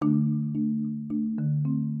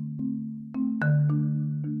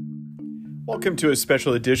Welcome to a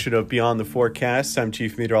special edition of Beyond the Forecast. I'm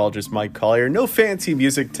Chief Meteorologist Mike Collier. No fancy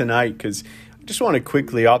music tonight because I just want to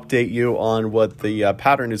quickly update you on what the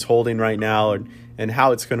pattern is holding right now and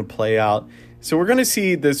how it's going to play out. So we're going to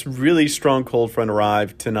see this really strong cold front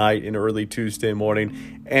arrive tonight in early Tuesday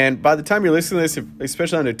morning. And by the time you're listening to this,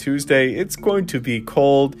 especially on a Tuesday, it's going to be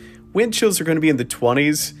cold. Wind chills are going to be in the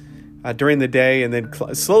 20s. During the day, and then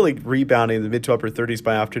slowly rebounding in the mid to upper 30s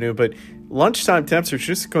by afternoon. But lunchtime temps are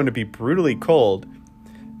just going to be brutally cold.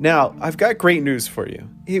 Now, I've got great news for you.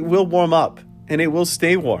 It will warm up, and it will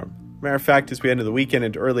stay warm. Matter of fact, as we enter the weekend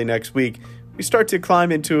and early next week, we start to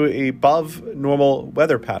climb into a above normal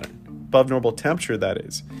weather pattern, above normal temperature, that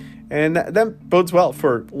is. And that bodes well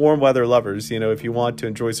for warm weather lovers. You know, if you want to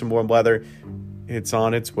enjoy some warm weather, it's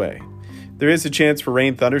on its way. There is a chance for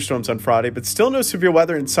rain, thunderstorms on Friday, but still no severe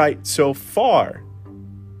weather in sight so far.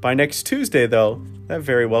 By next Tuesday, though, that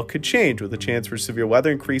very well could change with a chance for severe weather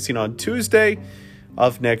increasing on Tuesday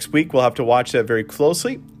of next week. We'll have to watch that very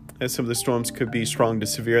closely as some of the storms could be strong to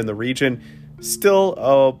severe in the region.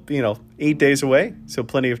 Still, 8 days away, so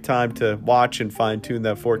plenty of time to watch and fine-tune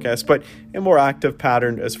that forecast, but a more active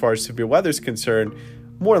pattern as far as severe weather is concerned,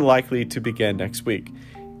 more than likely to begin next week.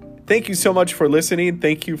 Thank you so much for listening.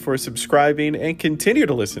 Thank you for subscribing and continue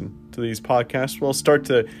to listen to these podcasts. We'll start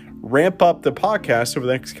to ramp up the podcast over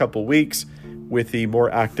the next couple weeks with the more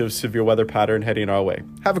active severe weather pattern heading our way.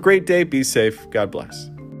 Have a great day. Be safe. God bless.